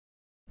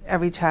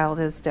every child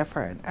is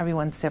different.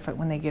 Everyone's different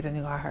when they get a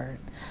new heart.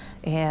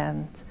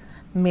 And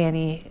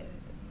Manny,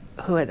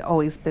 who had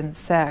always been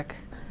sick,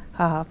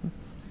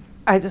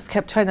 I just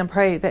kept trying to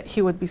pray that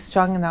he would be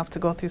strong enough to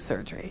go through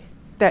surgery,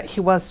 that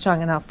he was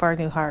strong enough for a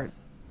new heart.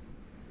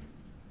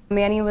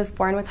 Manny was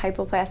born with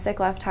hypoplastic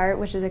left heart,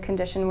 which is a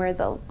condition where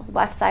the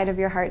left side of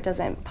your heart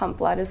doesn't pump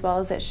blood as well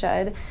as it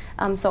should.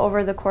 So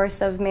over the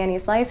course of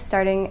Manny's life,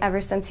 starting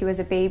ever since he was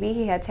a baby,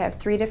 he had to have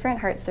 3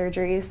 different heart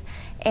surgeries,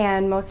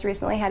 and most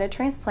recently had a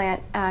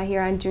transplant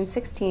here on June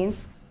 16th.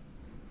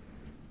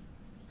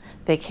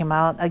 They came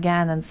out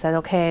again and said,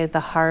 okay, the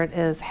heart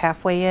is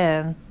halfway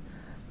in,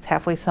 it's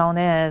halfway sewn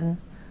in.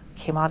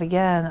 Came out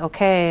again,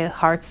 okay,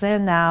 heart's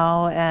in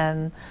now,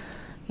 and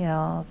you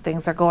know,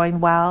 things are going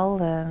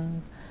well.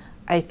 And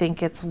I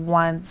think it's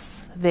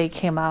once they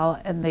came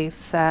out and they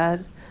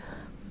said,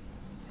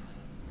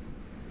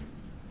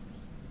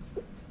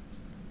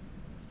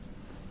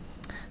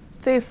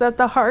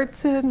 the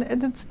heart's in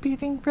and it's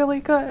beating really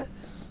good.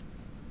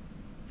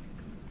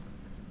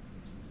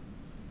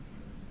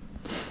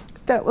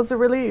 That was a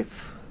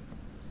relief.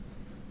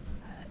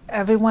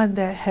 Everyone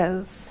that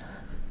has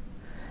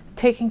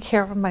taken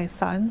care of my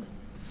son,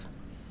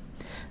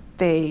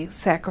 they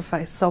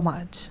sacrificed so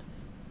much.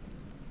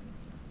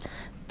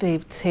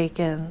 They've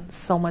taken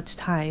so much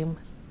time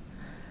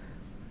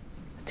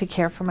to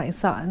care for my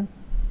son,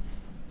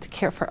 to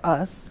care for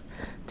us,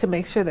 to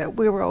make sure that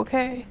we were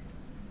okay.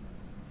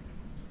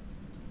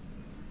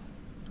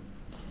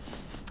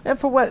 And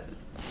for what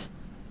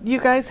you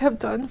guys have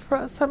done for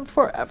us, I'm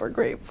forever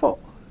grateful.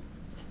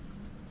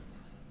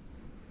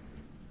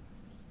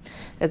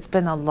 It's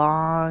been a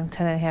long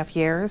 10.5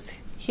 years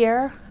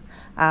here,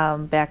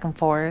 back and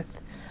forth,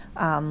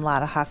 a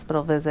lot of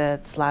hospital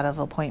visits, a lot of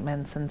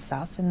appointments and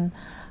stuff. And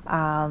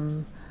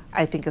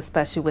I think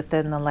especially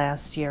within the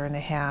last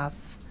 1.5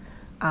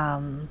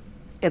 years,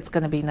 it's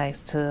going to be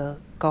nice to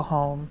go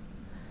home,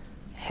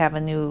 have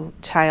a new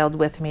child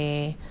with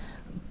me,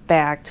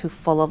 back to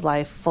full of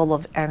life, full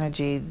of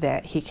energy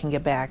that he can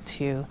get back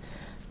to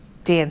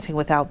dancing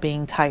without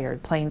being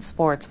tired, playing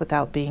sports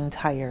without being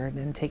tired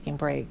and taking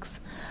breaks,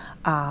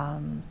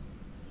 and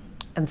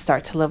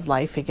start to live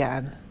life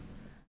again.